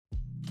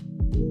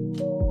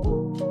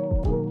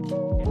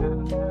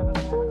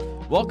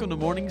Welcome to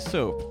Morning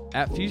Soap.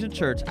 At Fusion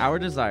Church, our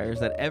desire is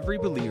that every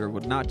believer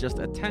would not just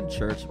attend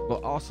church,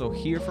 but also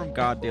hear from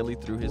God daily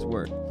through His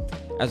Word.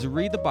 As we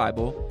read the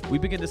Bible, we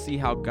begin to see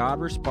how God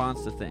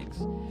responds to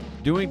things.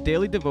 Doing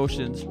daily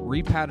devotions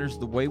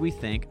repatterns the way we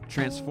think,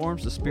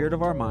 transforms the spirit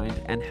of our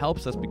mind, and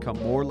helps us become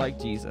more like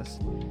Jesus.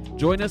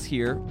 Join us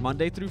here,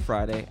 Monday through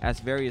Friday, as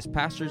various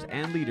pastors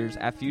and leaders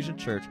at Fusion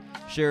Church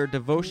share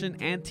devotion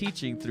and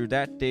teaching through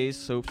that day's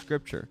soap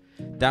scripture.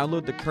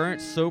 Download the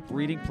current soap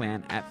reading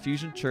plan at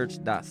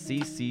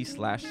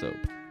fusionchurch.cc/soap.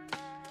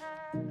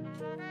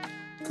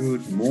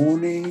 Good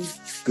morning,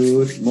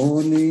 good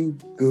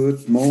morning,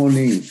 good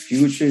morning,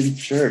 Fusion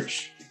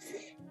Church,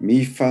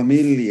 mi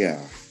familia.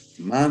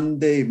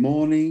 Monday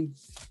morning,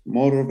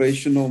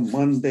 Motivational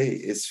Monday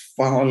is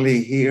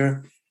finally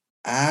here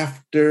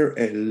after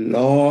a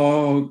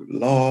long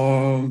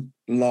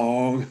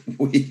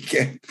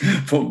weekend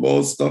for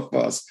most of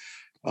us.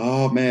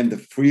 Oh man, the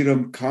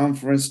Freedom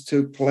Conference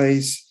took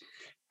place.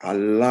 A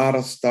lot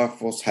of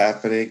stuff was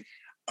happening.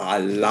 A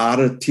lot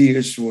of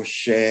tears were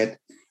shed.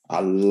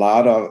 A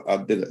lot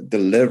of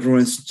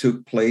deliverance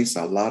took place.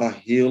 A lot of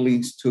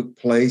healings took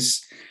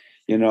place.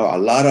 A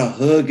lot of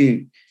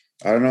hugging.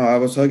 I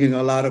was hugging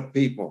a lot of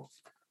people.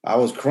 I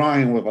was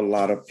crying with a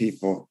lot of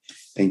people.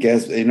 And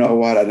you know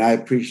what? And I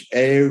appreciate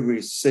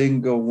every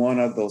single one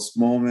of those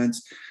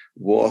moments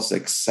was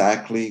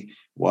exactly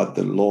what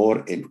the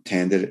Lord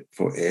intended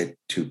for it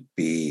to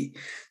be.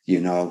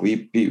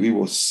 We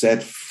were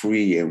set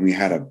free and we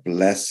had a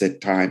blessed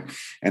time.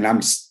 And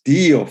I'm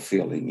still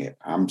feeling it.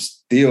 I'm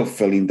still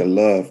feeling the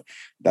love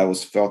that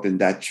was felt in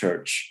that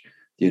church,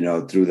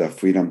 through the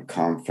Freedom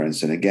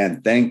Conference. And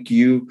again, thank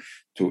you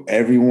to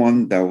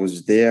everyone that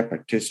was there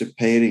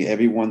participating,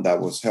 everyone that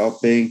was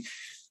helping,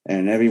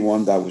 and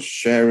everyone that was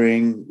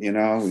sharing,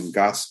 and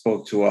God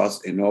spoke to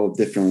us in all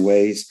different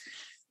ways,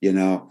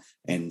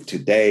 And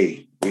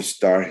today we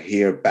start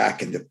here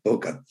back in the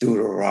book of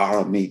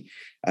Deuteronomy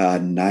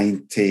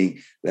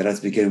 19. Let us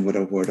begin with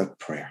a word of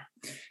prayer.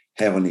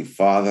 Heavenly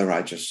Father,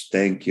 I just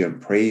thank you and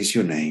praise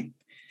your name.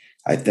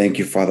 I thank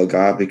you, Father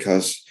God,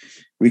 because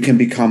we can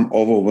become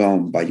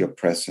overwhelmed by your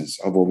presence,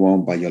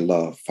 overwhelmed by your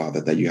love,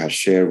 Father, that you have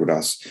shared with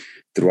us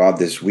throughout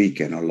this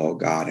weekend, oh Lord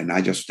God. And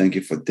I just thank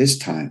you for this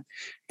time,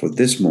 for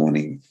this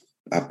morning.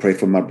 I pray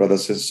for my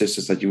brothers and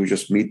sisters that you would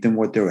just meet them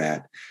where they're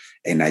at.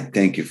 And I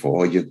thank you for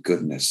all your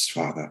goodness,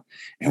 Father.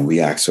 And we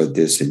ask for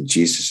this in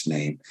Jesus'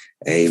 name.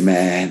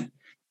 Amen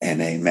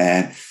and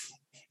amen.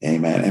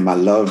 Amen. And my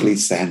lovely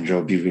Sandra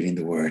will be reading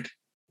the word.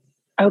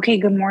 Okay,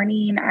 good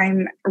morning.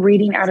 I'm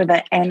reading out of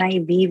the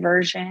NIV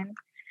version,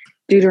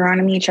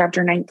 Deuteronomy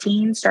chapter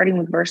 19, starting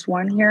with verse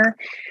 1 here.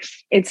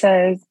 It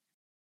says,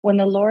 "When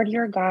the Lord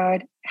your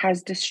God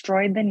has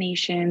destroyed the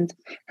nations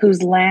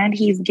whose land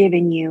he's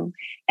given you,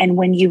 and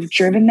when you've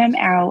driven them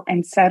out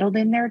and settled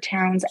in their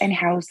towns and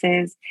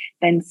houses,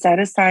 then set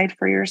aside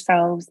for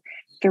yourselves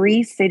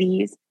 3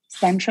 cities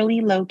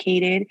centrally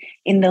located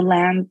in the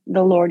land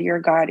the Lord your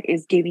God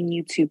is giving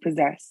you to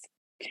possess.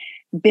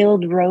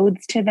 Build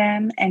roads to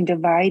them and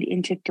divide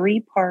into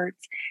 3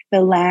 parts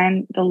the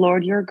land the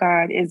Lord your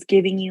God is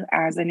giving you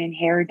as an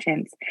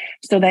inheritance,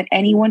 so that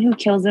anyone who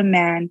kills a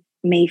man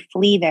may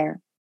flee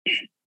there.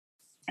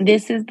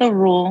 This is the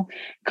rule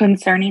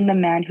concerning the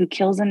man who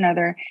kills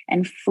another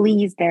and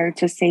flees there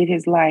to save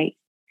his life.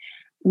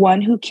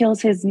 One who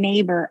kills his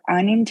neighbor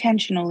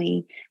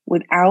unintentionally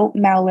without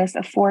malice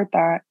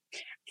aforethought.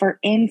 For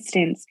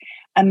instance,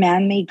 a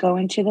man may go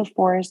into the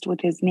forest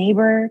with his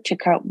neighbor to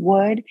cut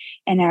wood,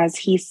 and as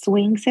he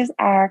swings his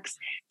axe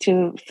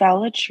to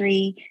fell a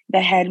tree,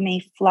 the head may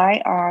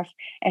fly off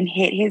and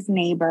hit his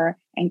neighbor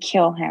and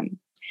kill him.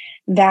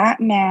 That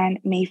man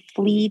may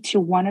flee to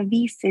one of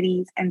these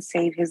cities and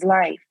save his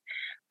life.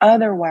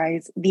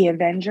 Otherwise, the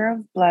avenger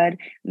of blood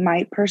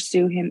might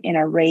pursue him in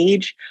a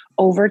rage,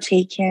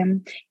 overtake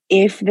him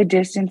if the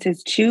distance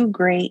is too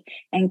great,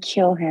 and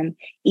kill him,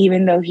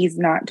 even though he's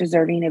not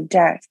deserving of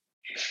death,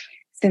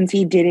 since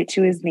he did it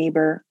to his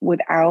neighbor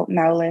without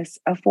malice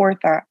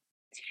aforethought.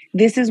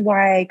 This is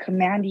why I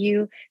command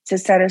you to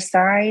set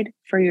aside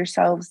for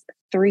yourselves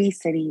 3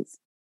 cities.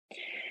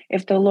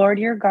 If the Lord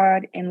your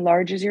God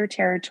enlarges your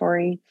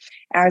territory,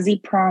 as he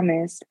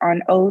promised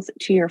on oath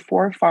to your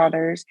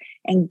forefathers,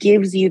 and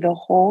gives you the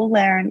whole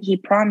land he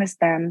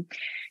promised them,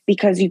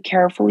 because you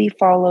carefully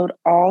followed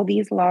all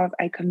these laws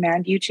I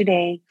command you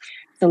today,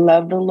 to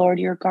love the Lord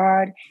your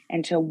God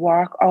and to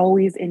walk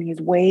always in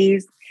his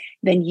ways,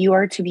 then you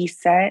are to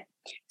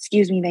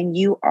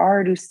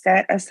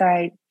set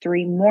aside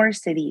 3 more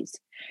cities.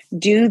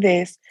 Do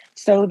this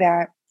so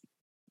that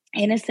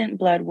innocent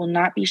blood will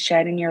not be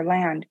shed in your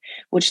land,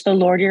 which the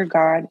Lord your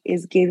God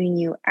is giving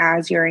you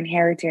as your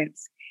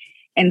inheritance,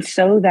 and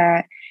so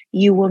that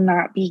you will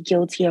not be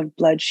guilty of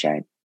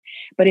bloodshed.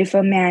 But if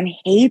a man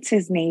hates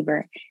his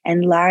neighbor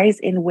and lies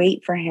in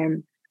wait for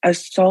him,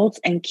 assaults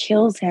and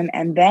kills him,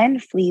 and then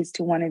flees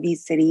to one of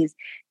these cities,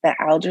 the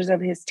elders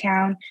of his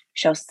town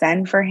shall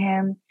send for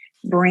him,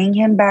 bring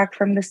him back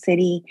from the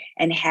city,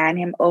 and hand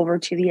him over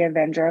to the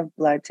avenger of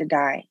blood to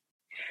die.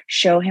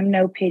 Show him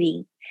no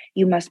pity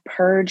You must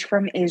purge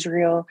from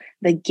Israel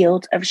the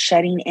guilt of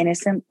shedding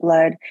innocent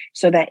blood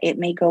so that it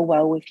may go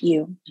well with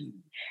you.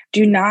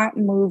 Do not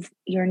move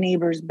your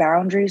neighbor's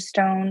boundary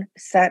stone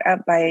set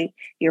up by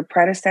your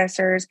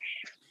predecessors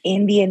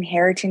in the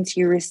inheritance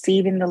you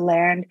receive in the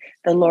land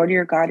the Lord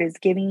your God is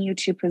giving you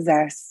to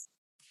possess.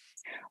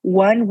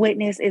 One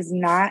witness is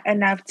not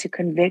enough to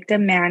convict a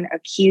man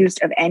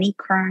accused of any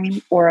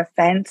crime or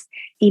offense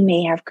he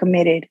may have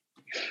committed.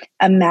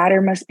 A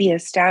matter must be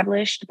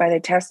established by the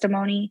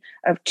testimony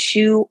of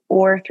 2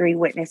 or 3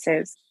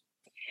 witnesses.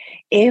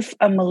 If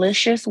a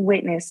malicious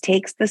witness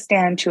takes the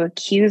stand to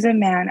accuse a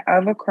man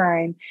of a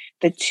crime,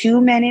 the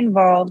 2 men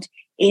involved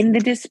in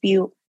the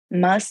dispute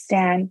must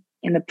stand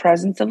in the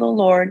presence of the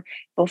Lord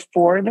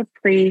before the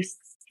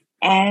priests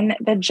and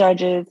the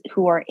judges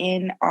who are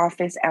in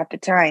office at the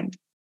time.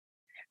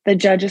 The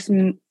judges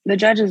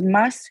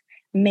must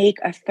make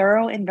a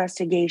thorough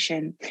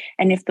investigation,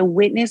 and if the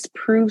witness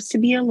proves to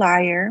be a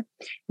liar,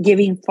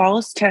 giving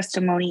false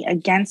testimony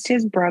against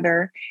his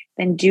brother,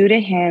 then do to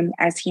him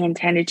as he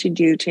intended to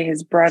do to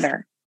his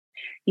brother.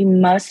 You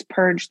must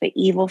purge the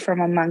evil from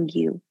among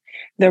you.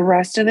 The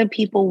rest of the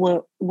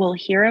people will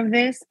hear of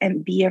this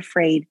and be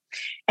afraid,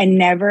 and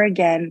never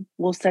again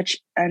will such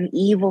an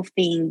evil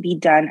thing be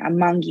done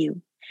among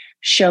you.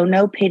 Show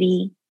no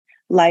pity,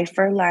 life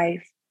for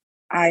life,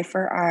 eye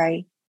for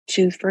eye,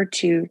 tooth for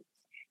tooth,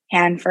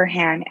 hand for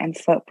hand, and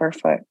foot for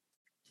foot.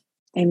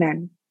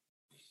 Amen.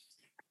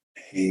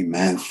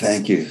 Amen.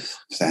 Thank you,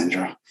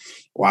 Sandra.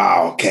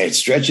 Wow. Okay.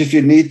 Stretch if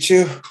you need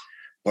to,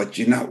 but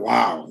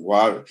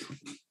wow.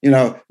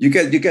 You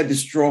get the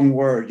strong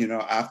word,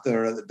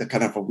 after the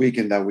kind of a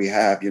weekend that we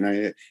have,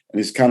 and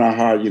it's kind of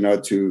hard,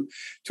 to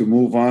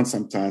move on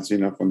sometimes,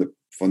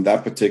 from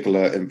that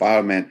particular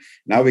environment.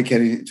 Now we're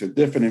getting into a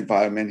different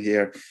environment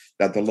here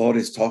that the Lord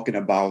is talking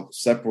about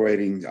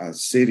separating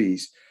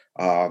cities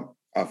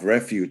of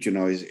refuge.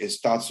 It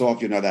starts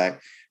off, that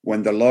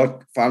when the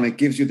Lord finally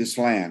gives you this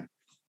land,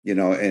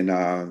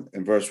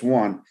 in verse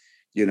 1,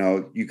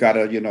 you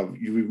gotta,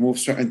 you remove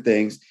certain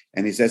things.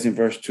 And he says in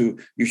verse 2,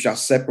 you shall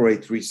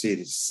separate 3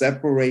 cities.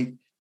 Separate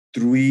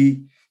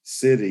 3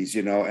 cities,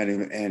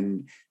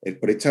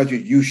 but it tells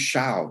you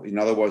shall. In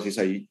other words, he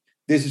says,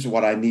 this is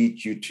what I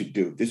need you to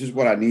do. This is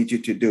what I need you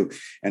to do.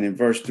 And in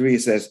verse 3,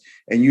 it says,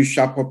 and you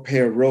shall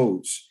prepare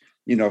roads,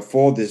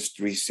 for these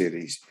 3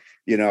 cities,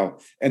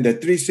 and the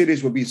 3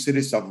 cities will be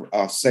cities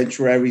of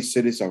sanctuary,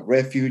 cities of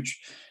refuge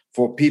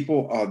for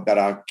people that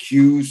are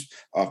accused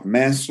of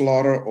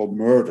manslaughter or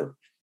murder.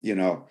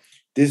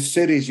 These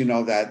cities,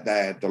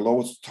 that the Lord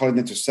was telling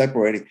them to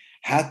separate,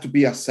 had to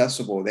be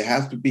accessible.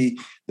 The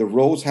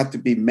roads have to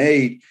be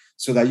made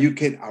so that you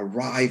can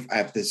arrive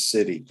at this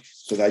city,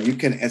 so that you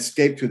can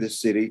escape to the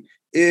city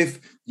if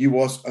you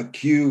was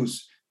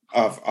accused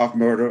of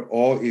murder,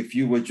 or if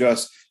you were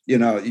just, you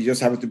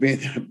just happen to be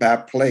in a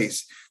bad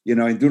place. In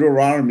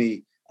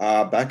Deuteronomy,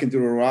 back in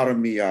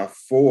Deuteronomy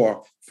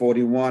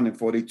 4:41 and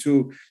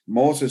 42,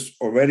 Moses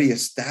already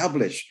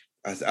established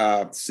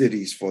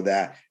cities for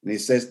that. And he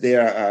says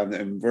there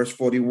in verse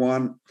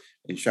 41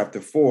 in chapter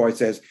 4, it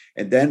says,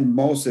 and then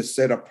Moses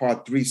set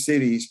apart 3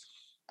 cities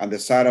on the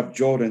side of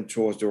Jordan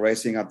towards the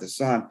rising of the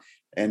sun.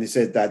 And he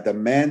said that the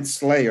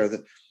manslayer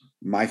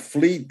might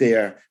flee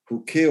there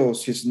who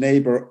kills his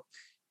neighbor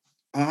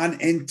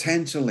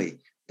unintentionally.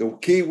 The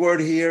key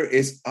word here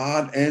is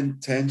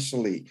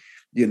unintentionally,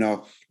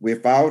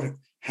 without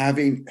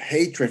having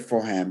hatred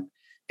for him,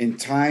 in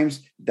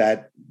times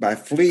that by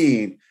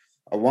fleeing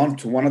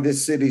to one of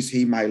these cities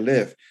he might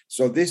live.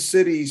 So these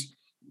cities,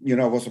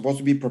 were supposed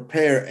to be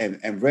prepared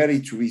and ready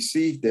to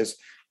receive this,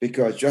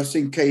 because just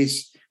in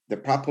case the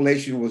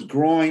population was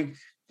growing,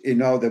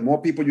 the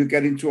more people you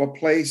get into a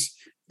place,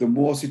 the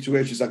more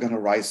situations are going to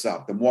rise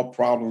up, the more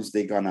problems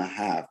they're going to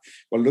have.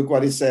 But look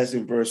what it says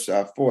in verse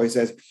 4. It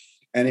says,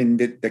 and in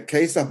the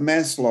case of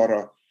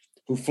manslaughter,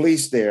 who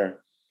flees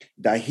there,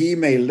 that he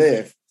may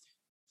live,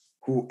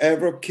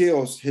 whoever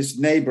kills his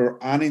neighbor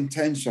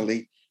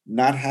unintentionally,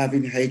 not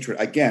having hatred.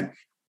 Again,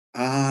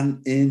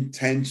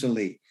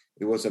 unintentionally.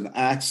 It was an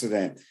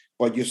accident,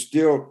 but you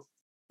still,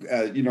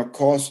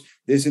 cause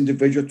this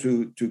individual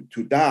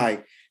to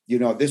die.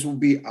 This will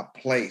be a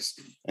place.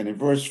 And in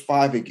verse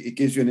 5, it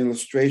gives you an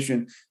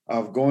illustration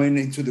of going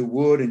into the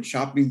wood and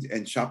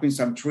chopping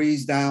some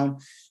trees down,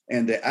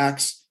 and the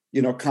axe,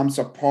 comes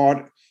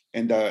apart,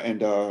 and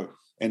the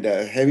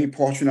heavy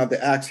portion of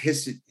the axe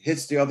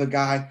hits the other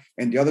guy,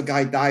 and the other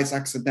guy dies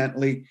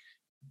accidentally.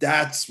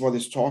 That's what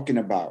it's talking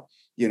about,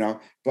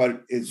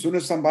 But as soon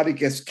as somebody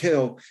gets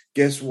killed,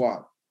 guess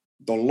what?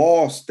 The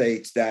law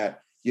states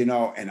that,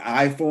 an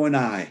eye for an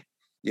eye,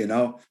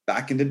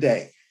 back in the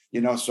day,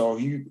 so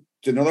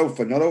in order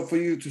for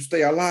you to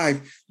stay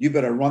alive, you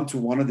better run to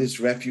one of these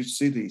refuge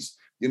cities.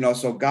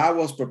 So God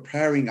was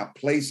preparing a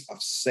place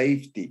of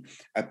safety,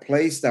 a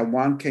place that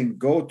one can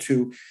go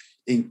to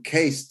in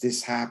case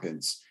this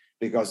happens.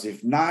 Because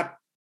if not,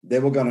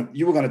 you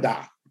were gonna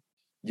die.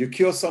 You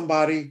kill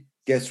somebody,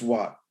 guess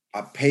what?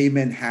 A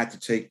payment had to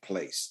take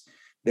place.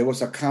 There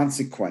was a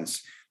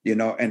consequence,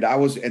 and that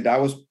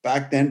was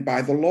back then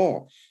by the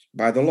law.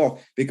 by the law.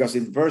 Because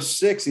in verse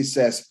 6, he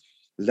says,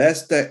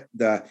 lest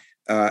the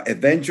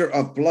avenger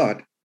of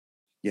blood,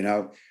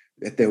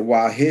 that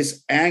while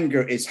his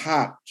anger is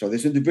hot, so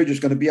this individual is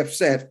going to be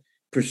upset,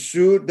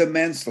 pursued the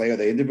manslayer,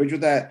 the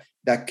individual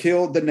that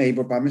killed the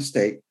neighbor by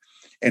mistake,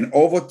 and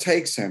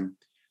overtakes him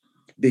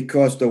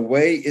because the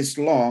way is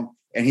long,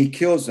 and he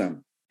kills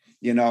him.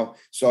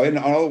 So in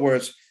other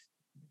words,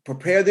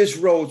 prepare this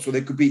road so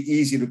they could be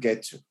easy to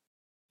get to.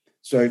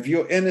 So if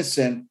you're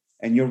innocent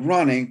and you're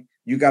running,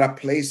 you got a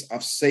place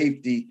of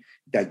safety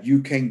that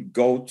you can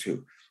go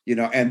to.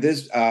 And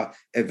this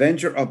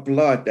avenger of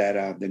blood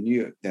that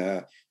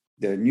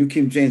the New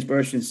King James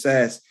Version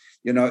says,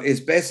 is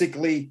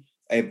basically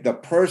the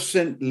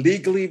person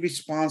legally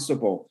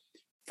responsible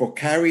for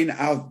carrying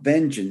out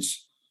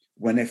vengeance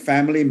when a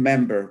family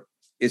member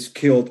is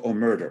killed or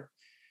murdered.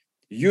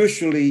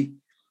 Usually,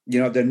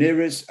 the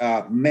nearest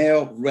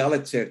male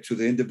relative to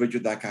the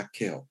individual that got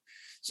killed.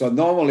 So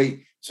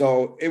normally,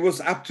 it was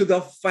up to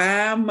the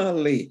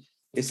family.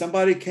 If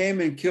somebody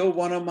came and killed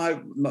one of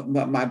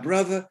my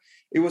brother,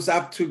 it was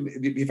up to,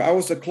 if I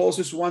was the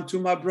closest one to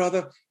my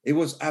brother, it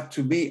was up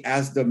to me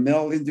as the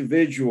male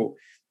individual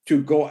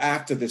to go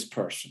after this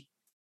person,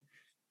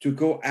 and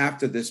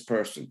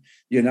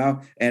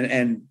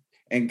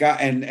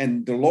God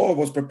and the Lord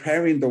was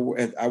preparing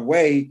a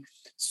way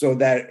so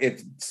that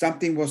if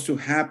something was to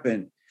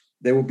happen,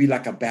 there will be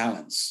like a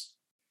balance.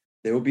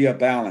 There will be a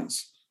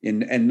balance.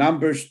 In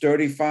Numbers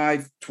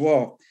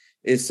 35:12,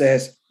 it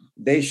says,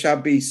 they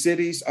shall be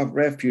cities of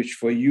refuge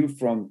for you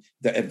from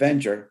the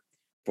avenger,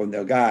 from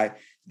the guy,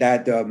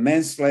 that the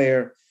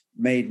manslayer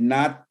may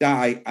not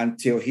die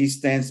until he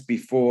stands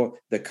before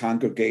the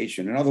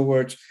congregation. In other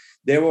words,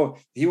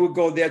 he will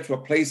go there to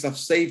a place of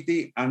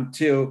safety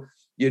until,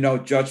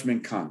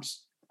 judgment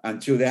comes,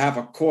 until they have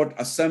a court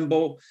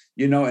assemble,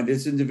 and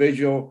this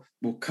individual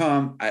will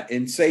come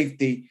in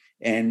safety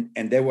and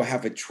they will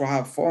have a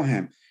trial for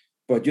him.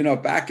 But,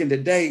 back in the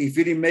day, if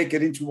you didn't make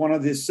it into one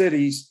of these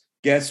cities,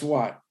 guess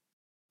what?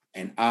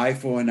 An eye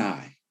for an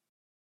eye.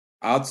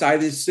 Outside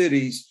these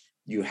cities,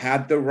 you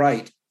had the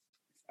right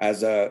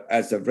as a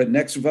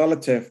next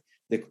relative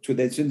to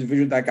this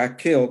individual that got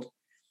killed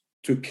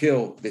to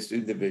kill this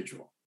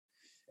individual.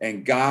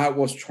 And God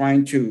was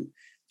trying to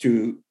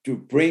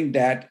bring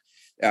that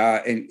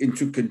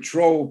into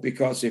control,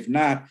 because if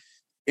not,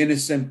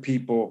 innocent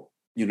people,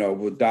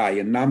 will die.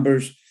 In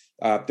Numbers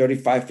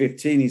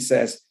 35:15, he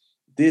says,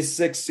 these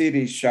 6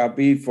 cities shall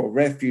be for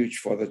refuge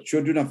for the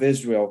children of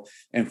Israel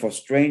and for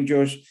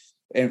strangers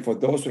and for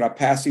those that are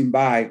passing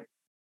by,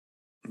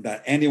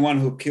 that anyone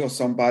who kills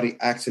somebody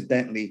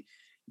accidentally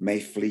may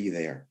flee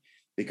there.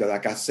 Because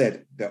like I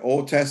said, the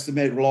Old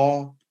Testament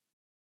law,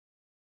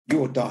 you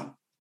were done.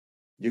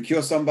 You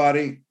kill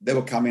somebody, they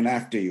were coming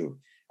after you.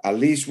 At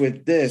least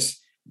with this,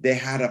 they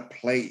had a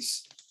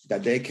place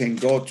that they can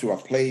go to, a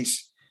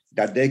place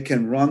that they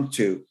can run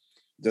to,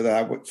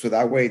 so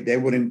that way they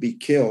wouldn't be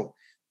killed,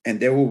 and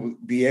they will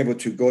be able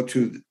to go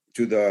to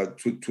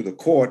the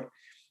court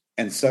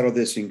and settle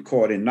this in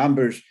court. In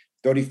Numbers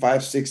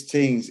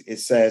 35:16, it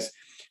says,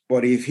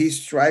 but if he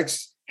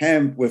strikes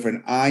him with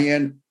an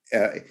iron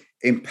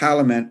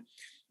impalement,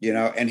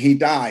 and he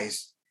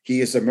dies,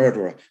 he is a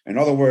murderer. In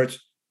other words,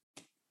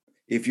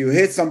 if you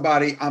hit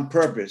somebody on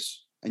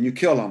purpose and you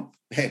kill them,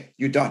 hey,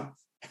 you're done.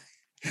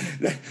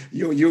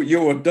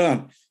 you were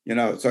done.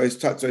 So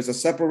it's a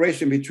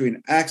separation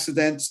between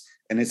accidents,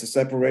 and it's a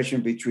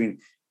separation between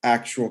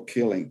actual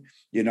killing.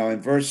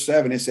 In verse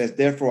 7, it says,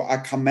 therefore I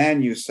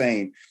command you,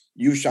 saying,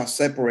 you shall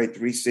separate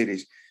 3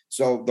 cities.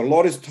 So the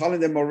Lord is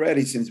telling them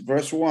already since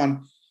verse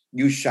 1,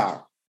 you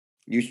shall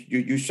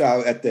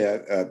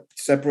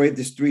separate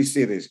these 3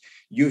 cities.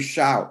 You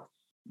shall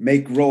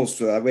make roads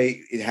so that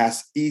way it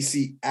has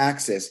easy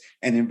access.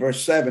 And in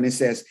verse 7, it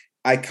says,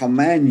 I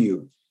command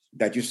you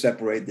that you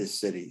separate these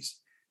cities.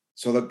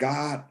 So the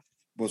God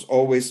was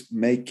always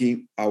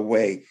making a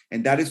way.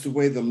 And that is the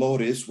way the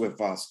Lord is with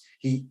us.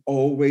 He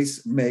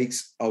always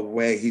makes a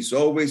way. He's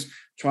always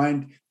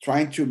trying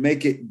to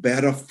make it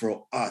better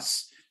for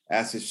us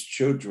as his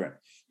children,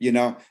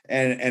 and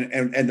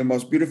the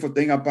most beautiful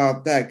thing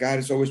about that, God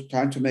is always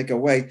trying to make a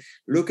way.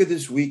 Look at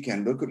this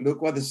weekend.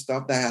 Look what the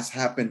stuff that has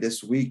happened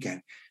this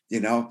weekend, and you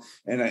know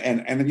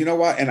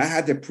what? And I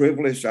had the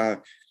privilege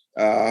of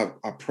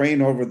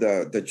praying over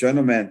the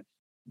gentleman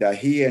that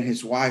he and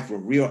his wife were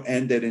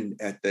rear-ended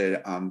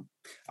on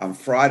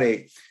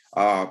Friday,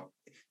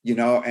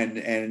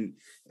 and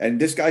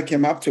this guy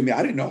came up to me.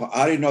 I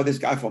didn't know this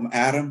guy from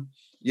Adam,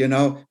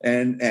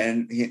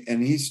 and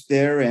he's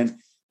there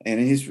and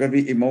he's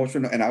very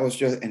emotional. And I was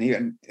just,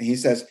 and he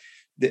says,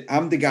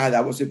 I'm the guy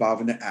that was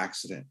involved in the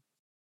accident,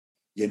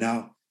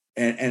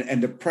 and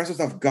the presence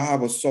of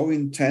God was so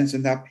intense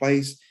in that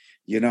place,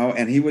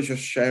 and he was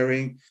just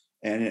sharing,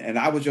 and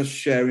I was just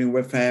sharing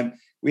with him.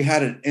 We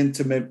had an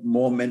intimate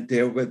moment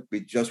there with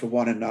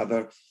one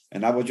another,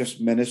 and I was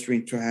just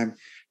ministering to him.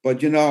 But,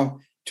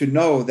 to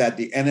know that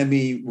the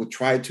enemy will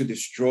try to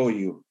destroy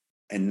you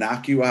and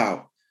knock you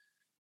out.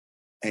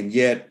 And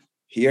yet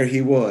here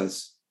he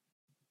was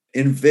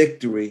in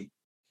victory,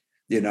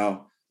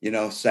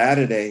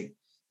 Saturday,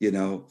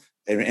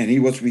 and he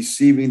was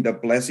receiving the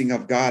blessing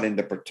of God and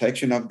the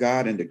protection of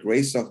God and the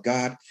grace of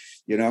God,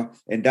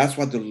 and that's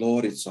what the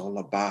Lord is all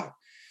about.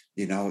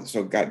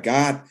 So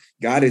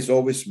God is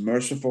always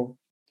merciful.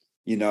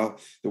 The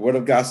word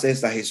of God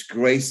says that his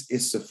grace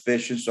is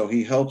sufficient. So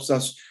he helps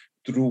us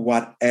through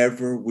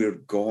whatever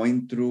we're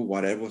going through,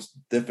 whatever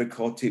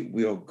difficulty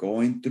we are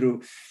going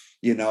through.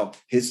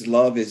 His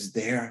love is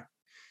there.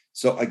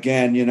 So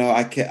again,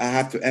 I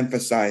have to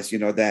emphasize,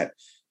 that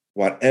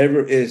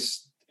whatever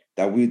is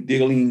that we're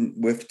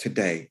dealing with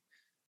today,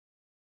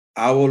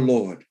 our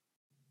Lord,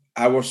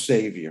 our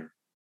Savior,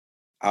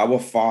 our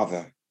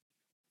Father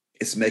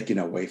is making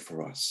a way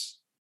for us.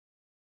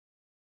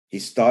 He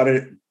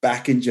started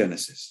back in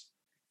Genesis,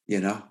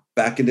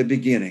 back in the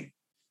beginning,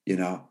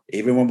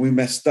 even when we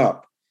messed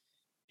up,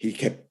 he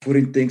kept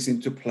putting things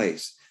into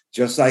place,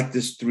 just like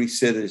these 3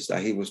 cities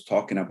that he was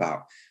talking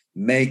about,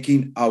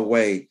 making a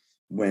way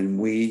when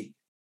we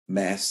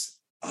mess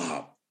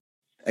up.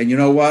 And you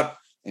know what?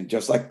 And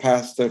just like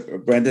Pastor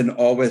Brendan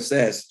always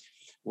says,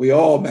 we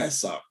all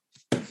mess up.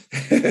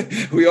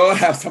 We all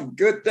have some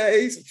good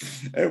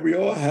days and we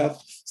all have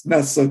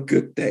not so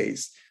good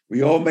days.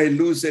 We all may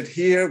lose it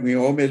here. We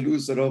all may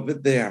lose it over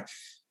there.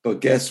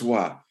 But guess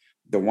what?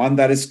 The one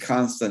that is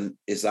constant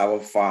is our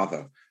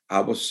Father,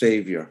 our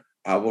Savior,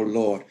 our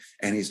Lord.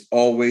 And he's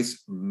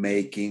always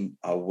making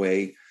a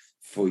way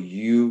for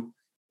you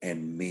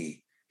and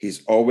me.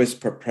 He's always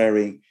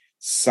preparing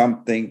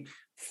something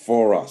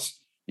for us,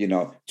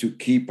 to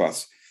keep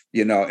us,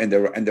 in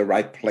the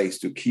right place,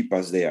 to keep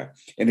us there.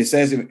 And it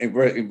says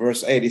in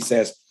verse 8, it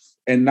says,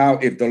 and now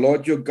if the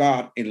Lord your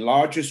God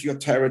enlarges your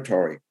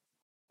territory,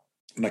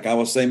 like I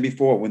was saying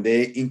before, when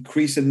they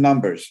increase in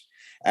numbers,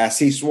 as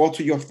he swore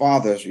to your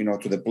fathers,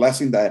 to the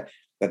blessing that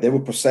they will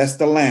possess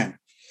the land.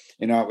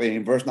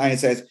 In verse 9, it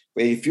says,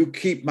 if you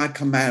keep my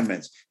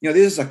commandments, this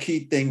is a key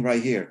thing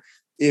right here.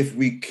 If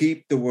we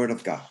keep the word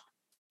of God,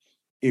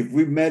 if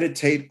we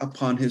meditate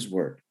upon his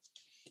word,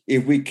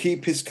 if we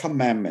keep his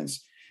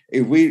commandments,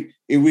 if we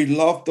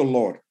love the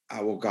Lord,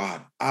 our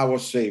God, our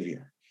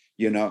Savior,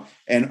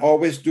 and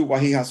always do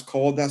what he has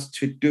called us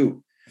to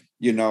do,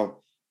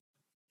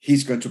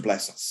 he's going to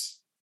bless us.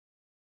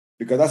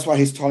 Because that's why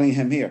he's telling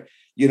him here,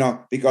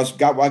 because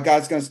what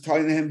God's going to tell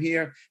him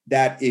here,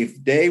 that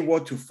if they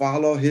were to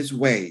follow his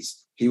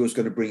ways, he was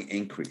going to bring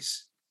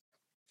increase.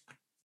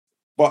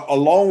 But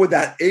along with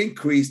that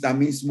increase, that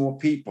means more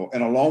people.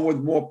 And along with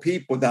more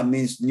people, that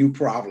means new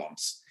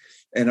problems.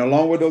 And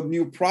along with those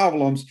new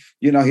problems,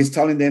 he's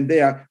telling them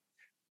there,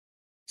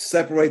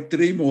 separate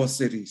 3 more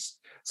cities.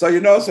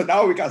 So, so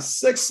now we got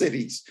 6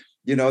 cities,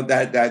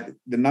 that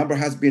the number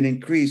has been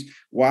increased.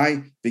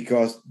 Why?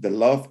 Because the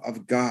love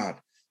of God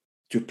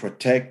to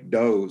protect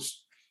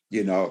those,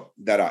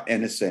 that are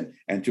innocent,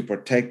 and to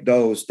protect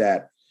those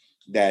that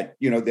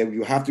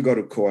you have to go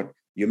to court.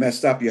 You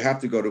messed up, you have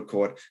to go to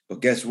court.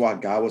 But guess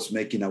what? God was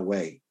making a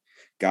way.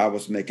 God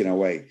was making a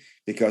way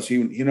because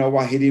he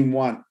didn't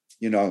want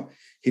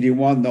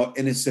no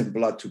innocent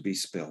blood to be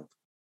spilled.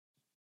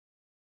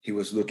 He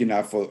was looking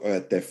out for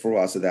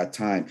us at that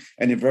time.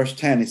 And in verse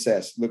 10, it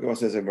says, look at what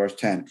it says in verse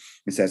 10.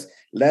 It says,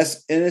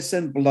 lest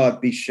innocent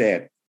blood be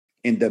shed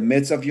in the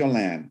midst of your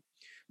land,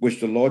 which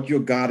the Lord your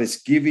God is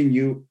giving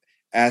you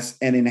as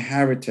an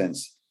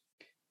inheritance,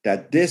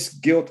 that this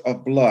guilt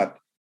of blood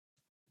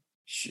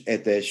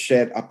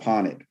shed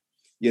upon it.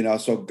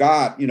 So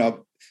God,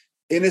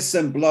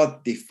 innocent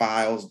blood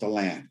defiles the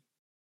land,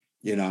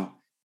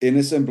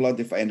 innocent blood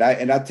defiles.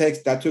 And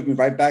that took me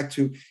right back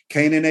to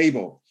Cain and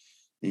Abel.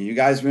 And you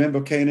guys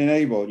remember Cain and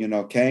Abel,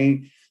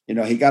 Cain,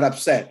 he got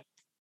upset,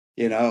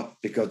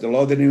 because the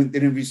Lord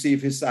didn't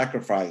receive his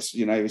sacrifice.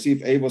 He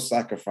received Abel's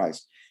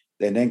sacrifice.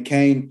 And then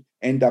Cain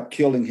ended up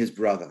killing his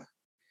brother,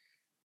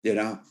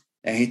 and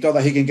he thought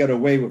that he can get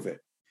away with it.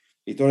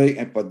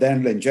 But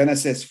then in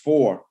Genesis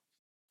 4:10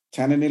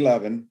 and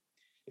 11,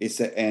 it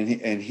said,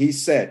 and he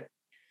said,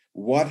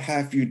 what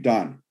have you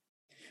done?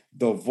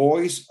 The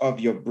voice of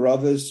your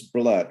brother's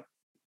blood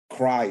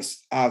cries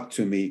out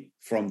to me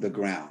from the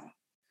ground.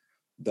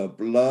 The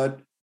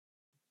blood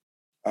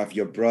of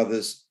your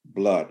brother's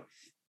blood,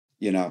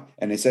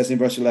 and it says in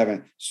verse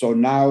 11, so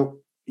now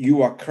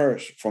you are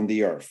cursed from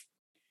the earth,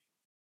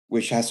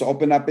 which has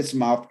opened up its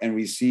mouth and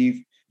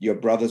received your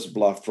brother's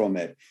blood from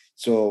it.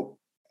 So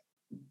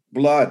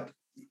blood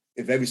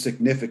is very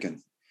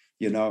significant,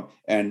 and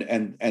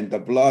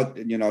the blood,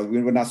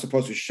 we were not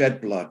supposed to shed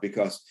blood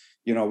because,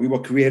 we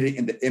were created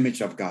in the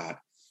image of God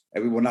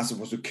and we were not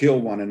supposed to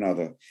kill one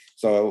another.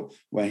 So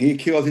when he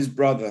killed his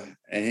brother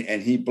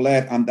and he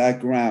bled on that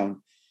ground,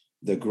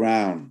 the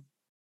ground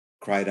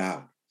cried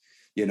out,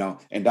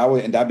 and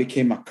that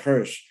became a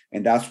curse.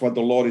 And that's what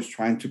the Lord is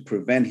trying to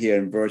prevent here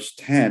in verse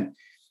 10.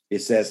 It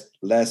says,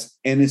 lest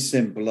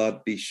innocent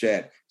blood be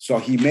shed. So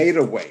he made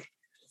a way.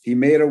 He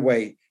made a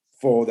way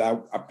for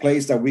a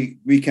place that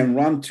we can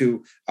run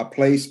to, a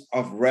place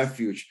of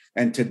refuge.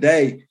 And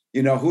today,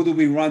 who do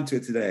we run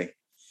to today?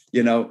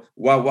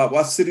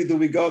 What city do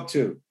we go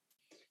to?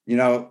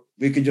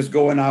 We can just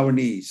go on our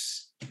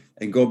knees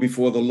and go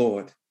before the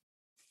Lord.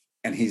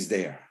 and he's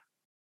there,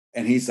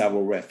 and he's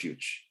our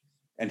refuge,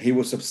 and he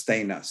will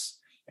sustain us,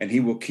 and he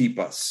will keep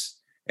us,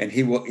 and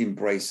he will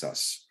embrace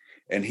us,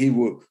 and he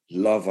will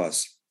love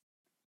us.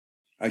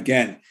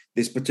 Again,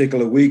 this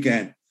particular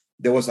weekend,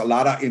 there was a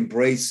lot of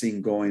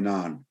embracing going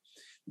on.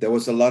 There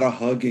was a lot of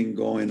hugging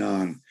going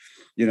on.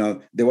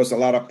 There was a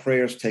lot of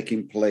prayers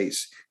taking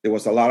place. There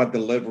was a lot of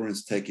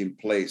deliverance taking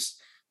place.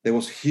 There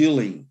was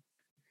healing,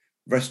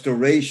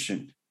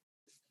 restoration,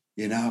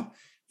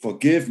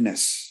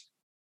 forgiveness.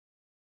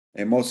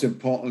 And most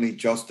importantly,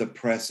 just the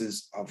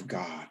presence of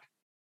God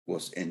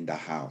was in the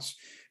house.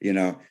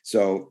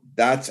 So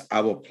that's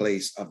our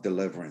place of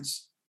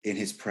deliverance, in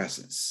his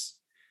presence.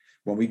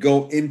 When we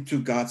go into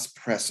God's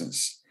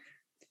presence,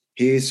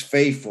 he is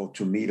faithful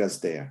to meet us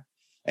there.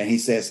 And he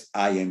says,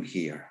 I am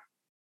here.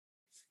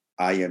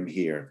 I am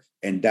here.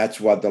 And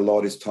that's what the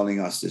Lord is telling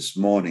us this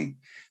morning.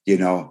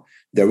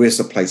 There is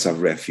a place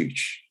of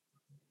refuge.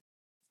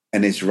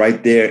 And it's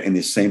right there in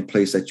the same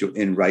place that you're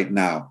in right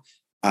now.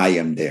 I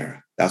am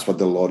there. That's what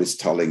the Lord is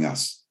telling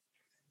us.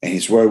 And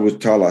his word will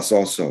tell us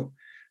also,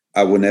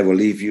 I will never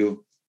leave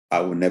you.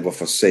 I will never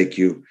forsake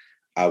you.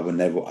 I will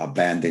never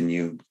abandon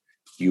you.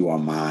 You are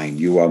mine.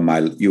 You are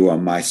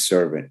my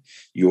servant.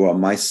 You are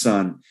my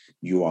son.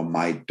 You are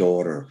my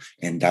daughter.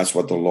 And that's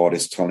what the Lord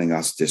is telling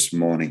us this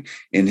morning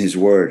in his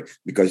word,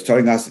 because he's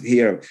telling us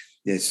here,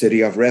 the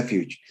city of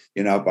refuge,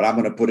 but I'm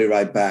going to put it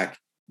right back.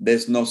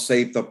 There's no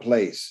safer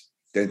place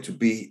than to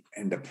be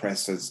in the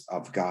presence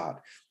of God.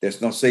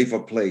 There's no safer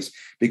place,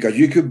 because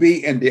you could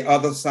be in the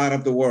other side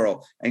of the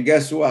world. And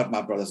guess what,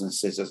 my brothers and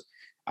sisters?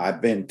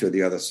 I've been to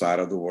the other side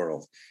of the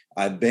world.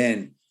 I've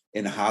been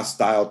in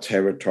hostile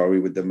territory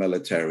with the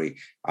military.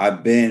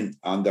 I've been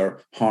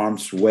under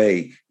harm's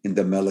way in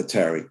the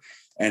military.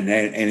 And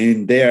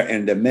in there,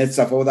 in the midst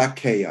of all that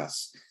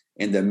chaos,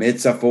 in the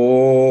midst of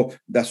all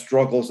the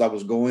struggles that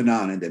was going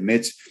on, in the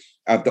midst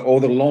of all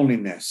the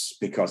loneliness,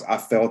 because I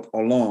felt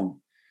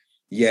alone,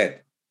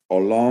 yet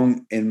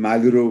alone in my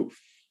little,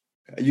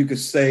 you could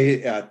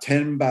say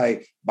 10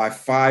 by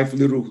 5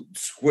 little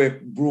square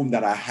room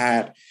that I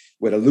had,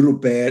 with a little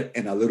bed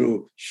and a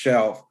little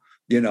shelf.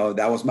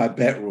 That was my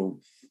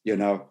bedroom.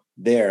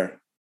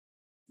 There,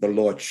 the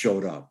Lord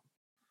showed up.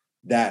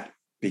 That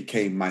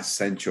became my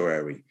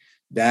sanctuary.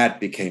 That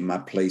became my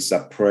place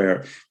of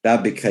prayer.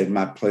 That became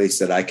my place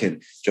that I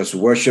can just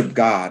worship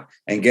God.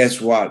 And guess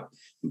what?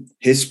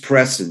 His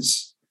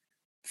presence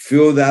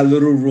filled that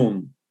little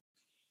room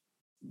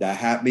that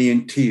had me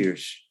in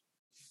tears.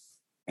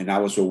 And I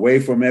was away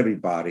from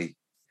everybody.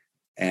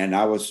 And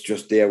I was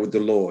just there with the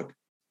Lord.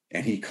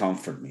 And he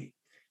comforted me.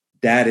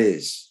 That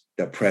is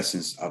the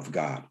presence of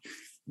God.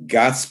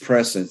 God's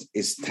presence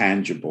is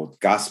tangible.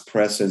 God's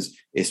presence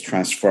is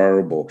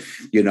transferable.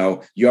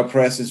 Your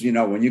presence,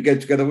 when you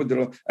get together with the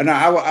Lord. And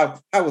I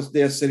was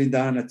there sitting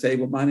down at a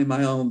table, minding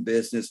my own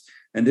business.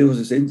 And there was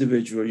this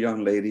individual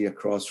young lady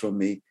across from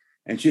me.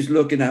 And she's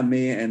looking at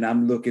me and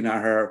I'm looking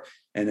at her.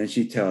 And then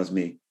she tells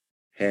me,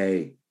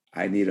 hey,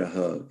 I need a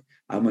hug.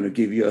 I'm going to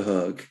give you a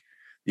hug,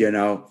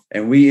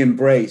 and we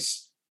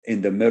embrace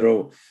in the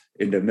middle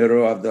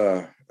of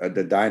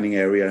the dining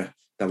area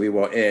that we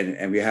were in,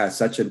 and we had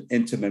such an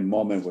intimate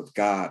moment with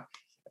God.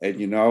 And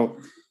you know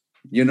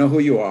who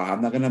you are.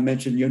 I'm not going to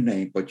mention your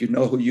name, but you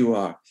know who you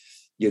are.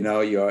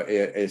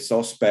 It's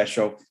so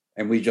special,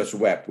 and we just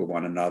wept with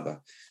one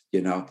another.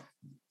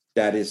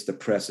 That is the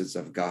presence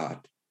of God.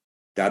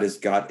 That is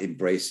God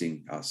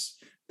embracing us.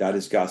 That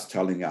is God's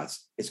telling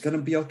us it's going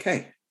to be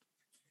okay.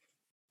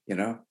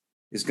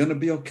 It's going to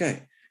be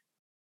okay.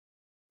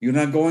 You're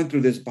not going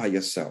through this by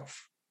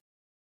yourself.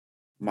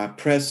 My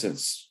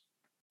presence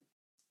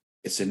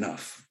is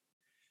enough.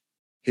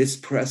 His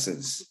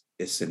presence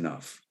is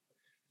enough.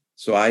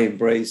 So I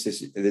embrace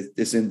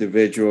this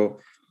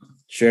individual,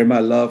 share my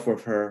love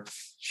with her.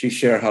 She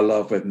shared her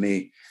love with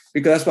me,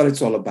 because that's what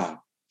it's all about.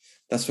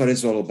 That's what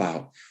it's all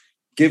about.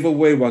 Give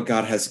away what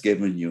God has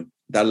given you.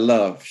 That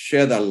love,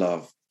 share that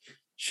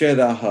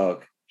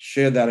hug,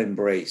 share that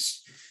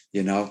embrace,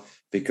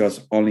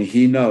 because only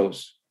he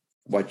knows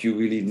what you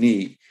really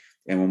need.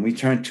 And when we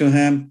turn to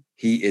him,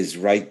 he is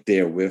right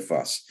there with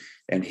us,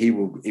 and he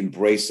will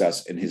embrace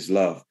us in his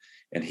love,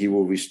 and he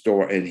will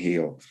restore and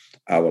heal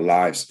our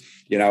lives.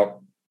 The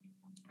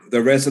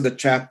rest of the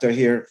chapter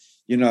here,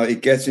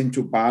 it gets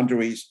into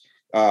boundaries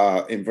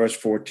in verse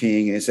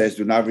 14. It says,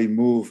 do not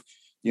remove,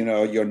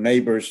 your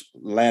neighbor's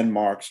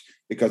landmarks,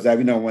 because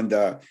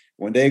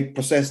when they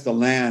possessed the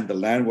land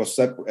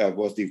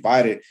was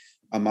divided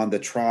among the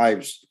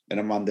tribes and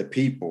among the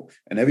people,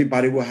 and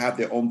everybody will have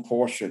their own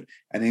portion.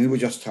 And then he was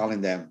just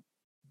telling them,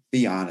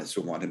 be honest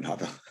with one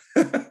another.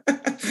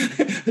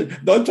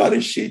 Don't try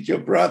to cheat your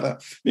brother,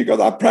 because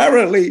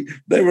apparently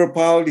they were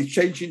probably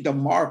changing the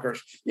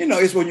markers.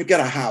 It's when you get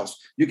a house,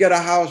 you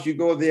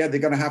go there, they're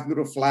going to have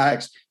little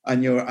flags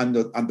on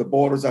the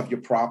borders of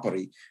your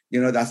property.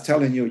 That's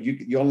telling you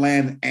your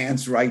land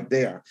ends right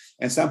there.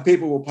 And some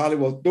people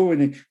were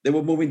doing it. They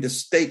were moving the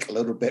stake a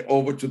little bit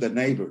over to the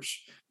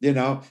neighbors,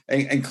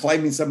 and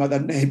claiming some of the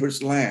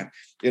neighbor's land,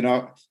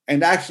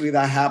 and actually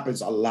that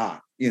happens a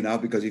lot,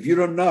 because if you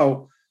don't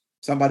know,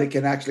 Somebody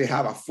can actually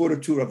have a foot or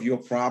two of your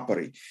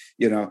property,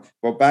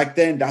 But back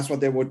then, that's what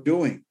they were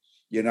doing,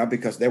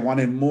 because they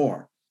wanted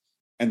more.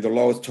 And the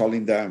Lord is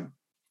telling them,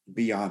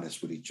 be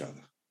honest with each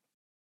other.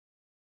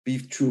 Be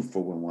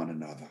truthful with one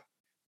another.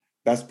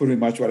 That's pretty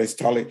much what it's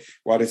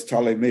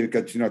telling me,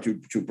 because,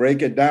 to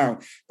break it down.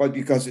 But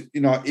because,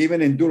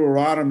 even in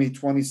Deuteronomy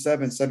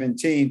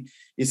 27:17,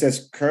 it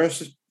says,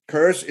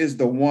 curse is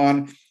the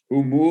one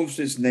who moves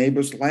his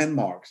neighbor's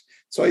landmarks.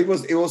 So it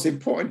was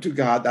important to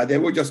God that they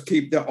would just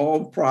keep their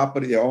own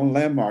property, their own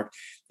landmark,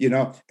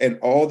 and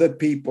all the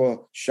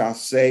people shall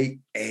say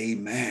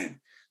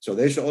amen. So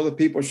all the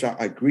people shall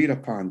agree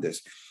upon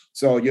this.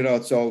 So,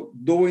 so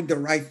doing the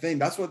right thing,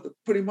 that's what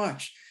pretty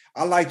much.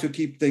 I like to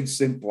keep things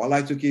simple. I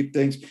like to keep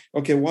things,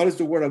 okay, what is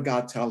the word of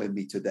God telling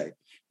me today?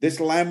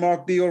 This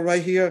landmark deal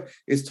right here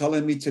is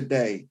telling me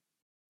today,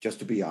 just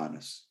to be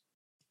honest,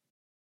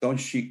 don't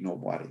cheat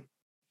nobody.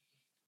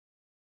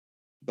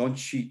 Don't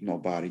cheat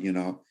nobody,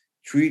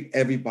 Treat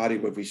everybody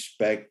with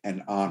respect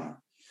and honor.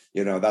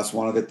 That's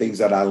one of the things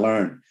that I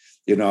learned,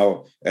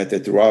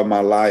 throughout my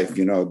life,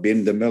 being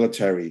in the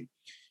military,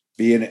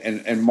 being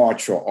in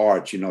martial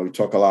arts, we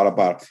talk a lot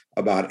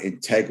about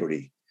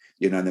integrity,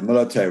 in the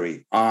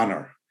military,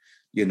 honor,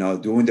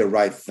 doing the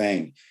right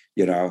thing,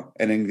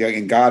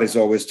 and God is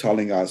always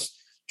telling us,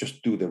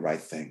 just do the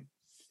right thing.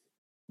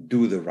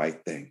 Do the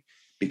right thing.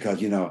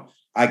 Because,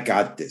 I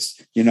got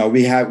this. We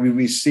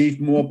receive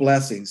more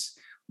blessings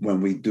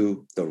when we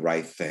do the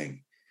right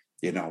thing,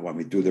 when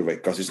we do the right,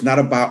 because it's not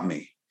about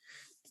me.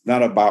 It's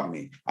not about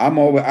me.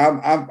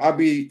 I'll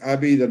be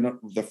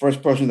the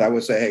first person that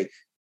would say, hey,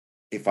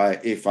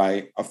 if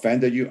I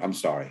offended you, I'm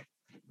sorry.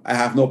 I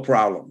have no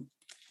problem.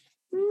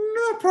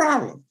 No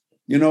problem.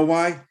 You know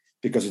why?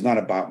 Because it's not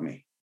about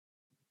me.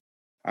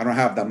 I don't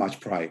have that much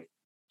pride,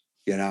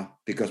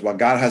 because what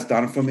God has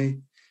done for me,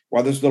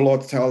 what does the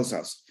Lord tells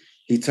us?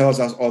 He tells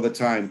us all the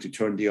time to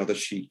turn the other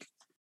cheek,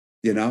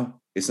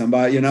 It's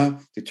somebody,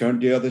 to turn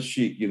the other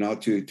cheek, he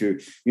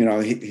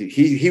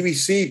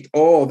received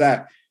all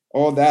that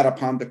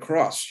upon the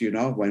cross,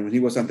 when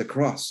he was on the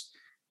cross.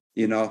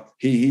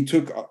 He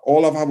took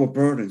all of our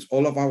burdens,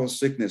 all of our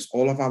sickness,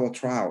 all of our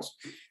trials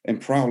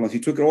and problems. He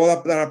took all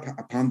of that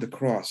upon the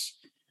cross.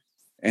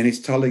 And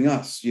he's telling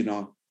us,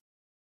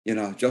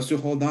 just to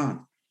hold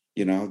on,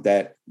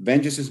 that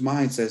vengeance is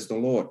mine, says the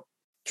Lord.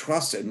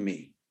 Trust in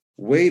me.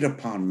 Wait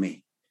upon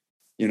me.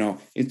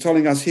 He's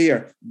telling us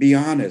here, be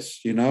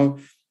honest,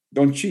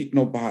 don't cheat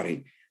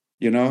nobody,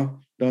 don't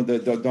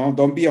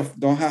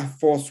have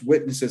false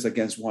witnesses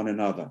against one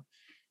another,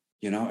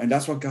 and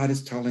that's what God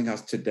is telling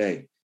us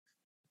today.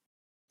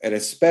 And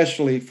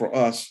especially for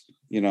us,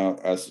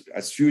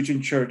 as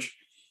Fusion Church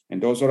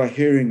and those that are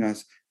hearing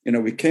us,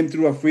 we came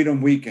through a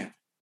Freedom Weekend.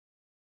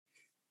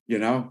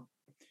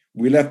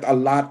 We left a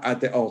lot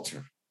at the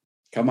altar.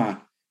 Come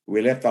on.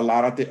 We left a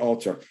lot at the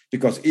altar,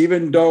 because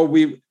even though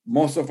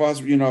most of us,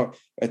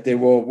 they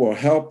were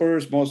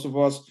helpers, most of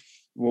us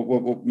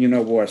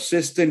were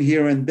assistant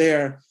here and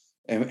there,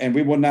 and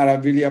we were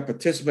not really a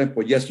participant,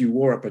 but yes, you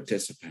were a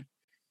participant,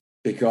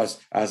 because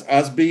as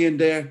us being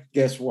there,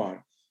 guess what?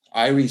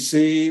 I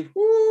received,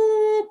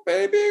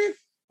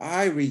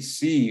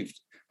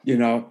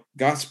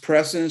 God's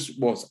presence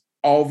was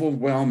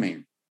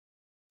overwhelming,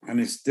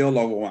 and it's still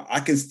overwhelming. I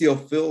can still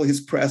feel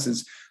his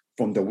presence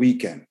from the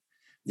weekend,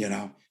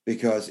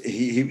 because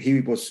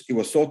it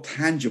was so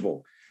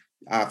tangible.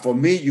 For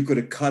me, you could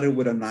have cut it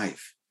with a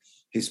knife,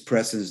 his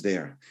presence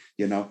there,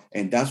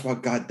 and that's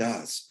what God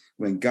does.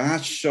 When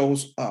God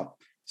shows up,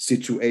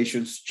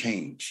 situations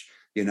change.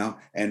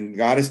 And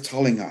God is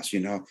telling us,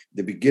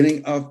 the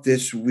beginning of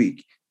this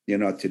week,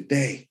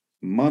 today,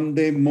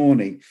 Monday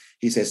morning,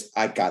 he says,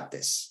 I got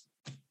this.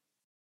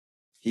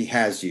 He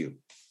has you,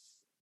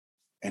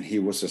 and he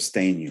will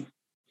sustain you.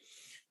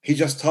 He's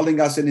just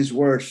telling us in his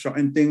word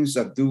certain things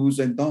of do's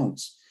and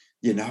don'ts,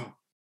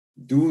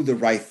 do the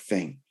right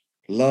thing,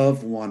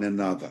 love one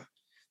another,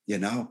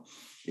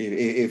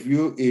 if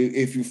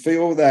you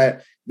feel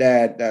that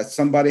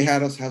somebody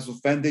has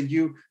offended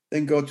you,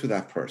 then go to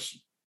that person.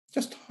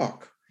 Just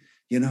talk,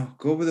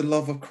 go with the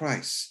love of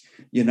Christ,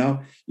 and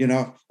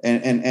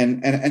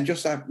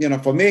just,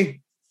 for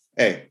me,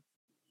 hey,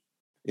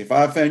 if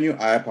I offend you,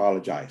 I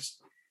apologize,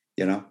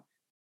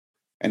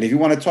 and if you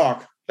want to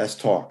talk, let's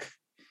talk,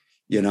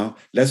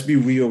 let's be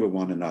real with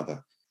one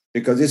another,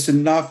 because it's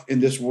enough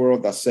in this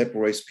world that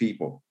separates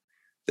people.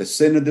 The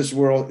sin of this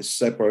world is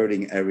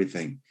separating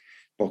everything,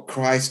 but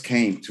Christ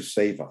came to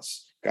save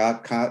us.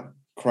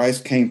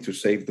 Christ came to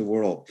save the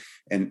world,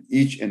 and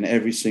each and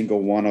every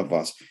single one of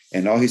us.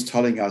 And all he's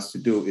telling us to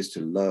do is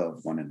to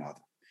love one another.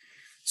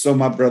 So,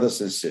 my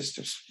brothers and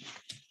sisters,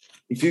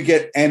 if you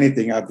get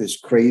anything out of this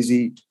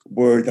crazy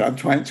word that I'm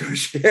trying to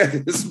share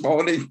this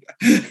morning,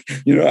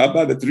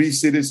 about the 3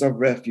 cities of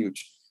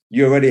refuge,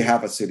 you already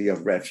have a city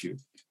of refuge,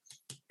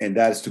 and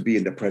that is to be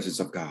in the presence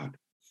of God.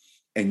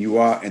 And you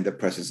are in the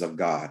presence of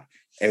God.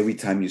 Every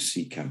time you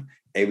seek him,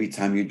 every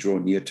time you draw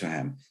near to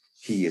him,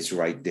 he is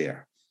right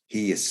there.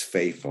 He is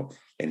faithful.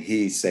 And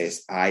he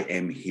says, I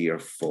am here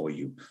for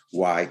you.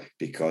 Why?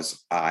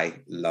 Because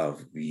I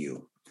love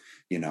you.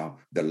 You know,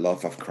 the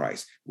love of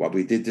Christ. What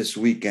we did this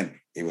weekend,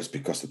 it was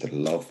because of the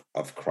love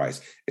of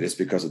Christ. It is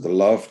because of the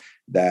love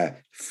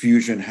that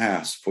Fusion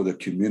has for the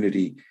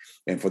community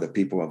and for the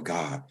people of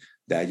God,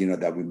 that, you know,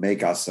 that we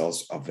make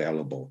ourselves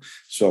available.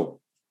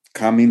 So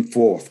coming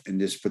forth in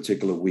this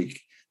particular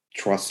week,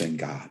 trust in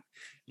God.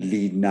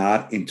 Lead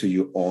not into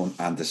your own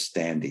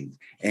understanding.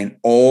 In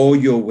all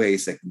your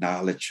ways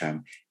acknowledge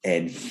him,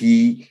 and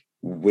he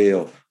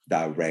will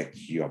direct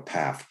your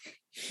path.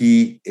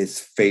 He is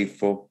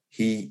faithful.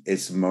 He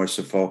is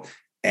merciful,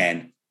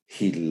 and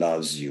he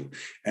loves you.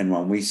 And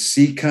when we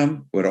seek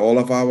him with all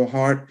of our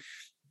heart,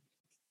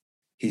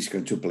 he's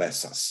going to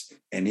bless us.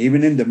 And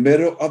even in the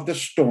middle of the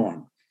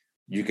storm,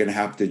 you can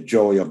have the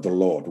joy of the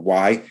Lord.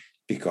 Why?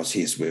 Because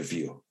he's with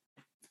you.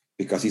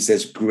 Because he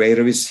says,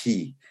 greater is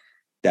he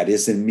that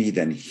is in me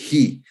than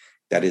he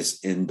that is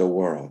in the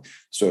world.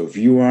 So if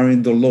you are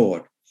in the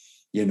Lord,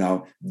 you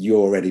know, you're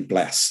already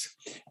blessed.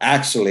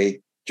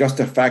 Actually, just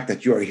the fact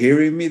that you're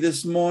hearing me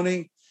this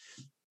morning,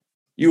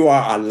 you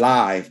are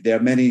alive. There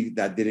are many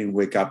that didn't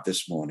wake up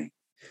this morning.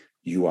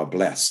 You are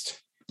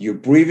blessed. You're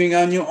breathing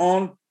on your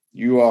own.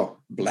 You are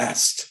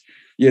blessed.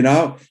 You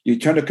know, you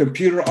turn the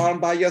computer on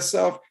by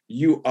yourself.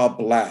 You are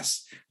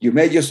blessed. You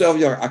made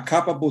yourself a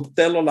cup of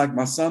Butelo, like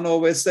my son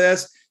always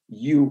says.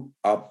 You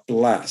are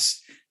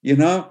blessed. You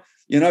know,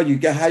 you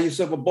have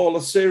yourself a bowl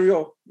of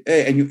cereal,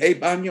 and you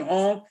ate on your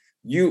own.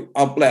 You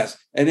are blessed.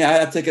 And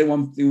I take it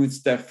one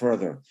step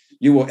further.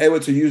 You were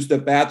able to use the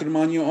bathroom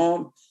on your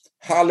own.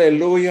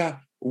 Hallelujah.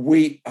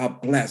 We are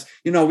blessed.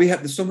 You know, we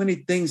have so many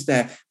things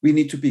that we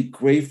need to be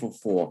grateful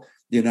for,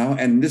 you know,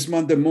 and this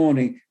Monday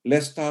morning,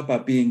 let's start by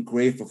being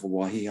grateful for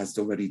what he has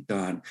already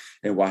done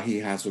and what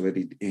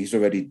he's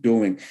already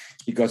doing,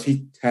 because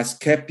he has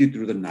kept you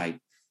through the night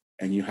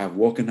and you have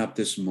woken up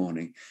this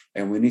morning,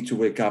 and we need to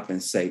wake up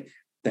and say,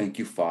 thank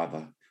you,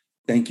 Father.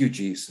 Thank you,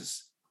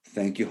 Jesus.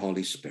 Thank you,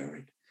 Holy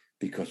Spirit,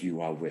 because you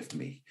are with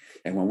me.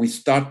 And when we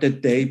start the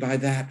day by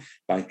that,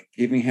 by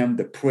giving him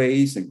the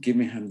praise and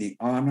giving him the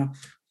honor,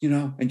 you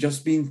know, and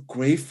just being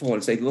grateful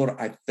and say, Lord,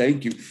 I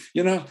thank you.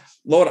 You know,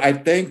 Lord, I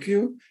thank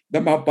you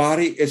that my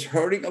body is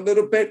hurting a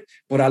little bit,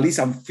 but at least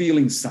I'm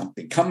feeling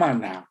something. Come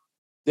on now.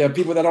 There are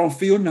people that don't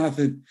feel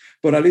nothing,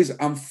 but at least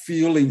I'm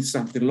feeling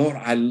something. Lord,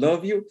 I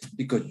love you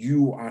because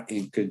you are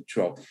in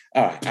control.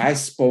 All right, I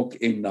spoke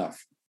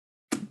enough.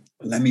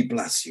 Let me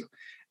bless you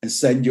and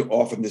send you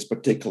off in this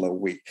particular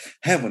week.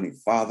 Heavenly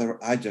Father,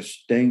 I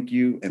just thank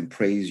you and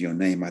praise your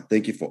name. I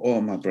thank you for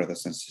all my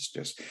brothers and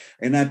sisters.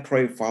 And I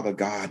pray, Father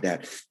God,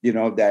 that, you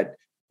know, that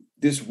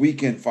this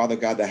weekend, Father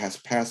God, that has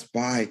passed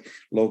by,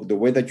 Lord, the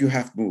way that you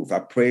have moved, I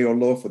pray, oh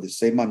Lord, for the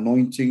same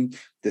anointing,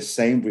 the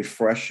same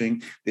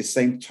refreshing, the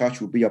same touch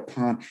will be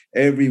upon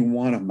every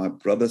one of my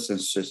brothers and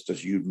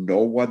sisters. You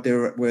know where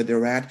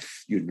they're at.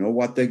 You know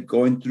what they're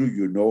going through.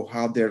 You know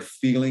how they're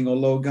feeling, oh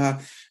Lord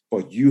God.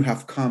 But you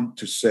have come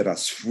to set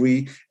us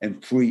free,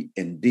 and free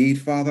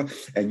indeed, Father.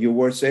 And your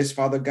word says,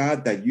 Father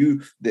God, that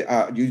you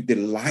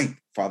delight,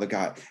 Father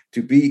God,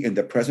 to be in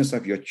the presence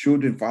of your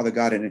children, Father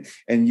God.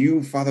 And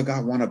you, Father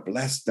God, want to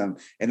bless them.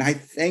 And I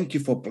thank you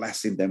for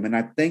blessing them. And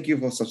I thank you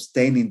for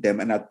sustaining them.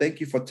 And I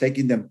thank you for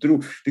taking them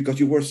through, because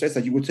your word says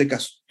that you will take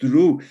us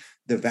through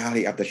the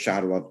valley of the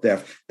shadow of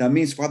death. That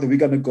means, Father, we're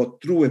going to go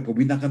through it, but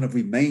we're not going to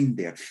remain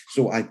there.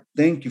 So I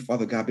thank you,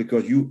 Father God,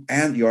 because you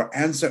and your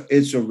answer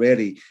is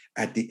already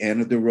at the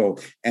end of the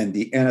road, and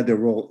the end of the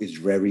road is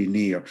very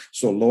near.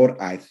 So, Lord,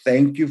 I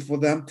thank you for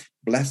them.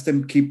 Bless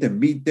them, keep them,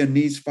 meet their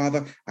needs,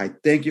 Father. I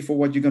thank you for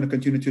what you're going to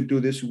continue to do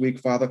this week,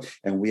 Father.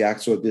 And we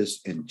ask for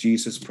this in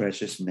Jesus'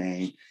 precious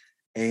name.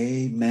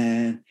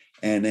 Amen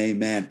and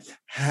amen.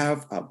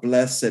 Have a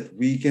blessed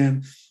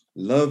weekend.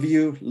 Love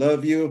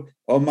you,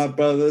 all my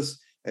brothers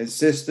and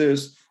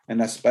sisters. And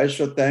a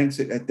special thanks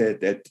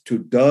to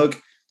Doug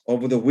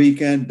over the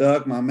weekend.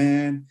 Doug, my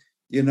man,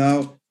 you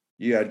know,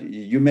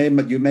 you made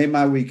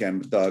my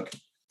weekend, Doug.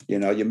 You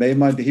know,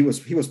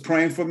 he was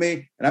praying for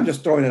me, and I'm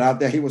just throwing it out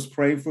there. He was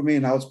praying for me,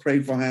 and I was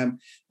praying for him,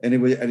 and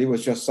it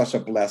was just such a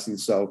blessing.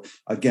 So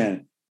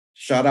again,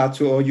 shout out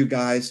to all you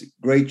guys.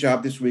 Great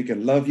job this week,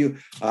 and love you.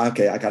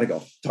 Okay, I gotta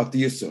go. Talk to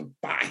you soon.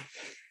 Bye.